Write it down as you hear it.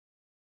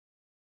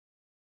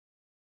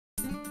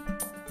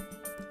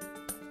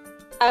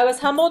I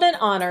was humbled and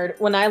honored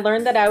when I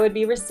learned that I would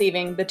be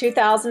receiving the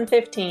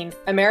 2015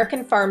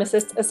 American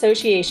Pharmacists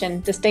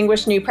Association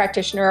Distinguished New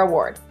Practitioner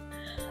Award.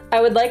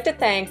 I would like to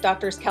thank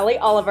Drs. Kelly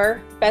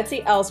Oliver,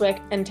 Betsy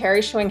Ellswick, and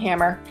Terry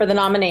Schwinghammer for the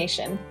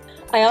nomination.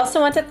 I also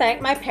want to thank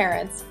my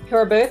parents, who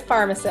are both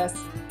pharmacists,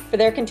 for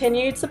their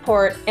continued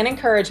support and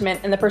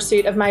encouragement in the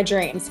pursuit of my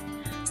dreams,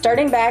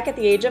 starting back at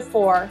the age of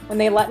 4 when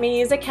they let me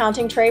use a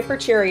counting tray for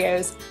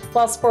Cheerios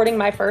while sporting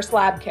my first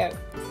lab coat.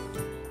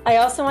 I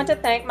also want to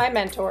thank my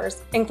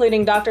mentors,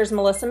 including Drs.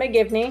 Melissa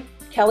McGivney,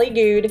 Kelly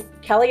Good,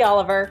 Kelly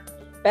Oliver,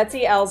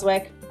 Betsy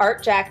Ellswick,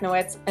 Art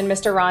Jacknowitz, and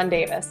Mr. Ron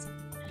Davis.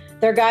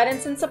 Their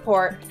guidance and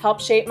support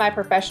helped shape my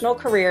professional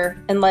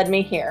career and led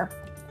me here.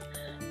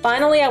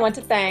 Finally, I want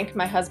to thank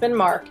my husband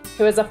Mark,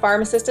 who is a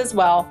pharmacist as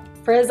well,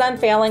 for his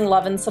unfailing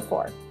love and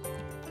support.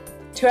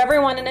 To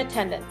everyone in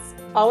attendance,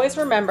 always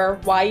remember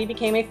why you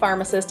became a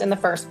pharmacist in the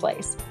first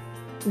place.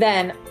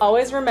 Then,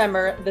 always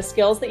remember the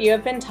skills that you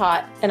have been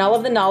taught and all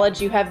of the knowledge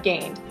you have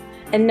gained,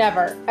 and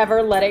never,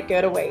 ever let it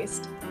go to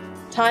waste.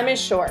 Time is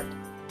short.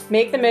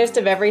 Make the most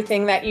of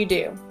everything that you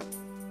do.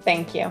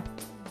 Thank you.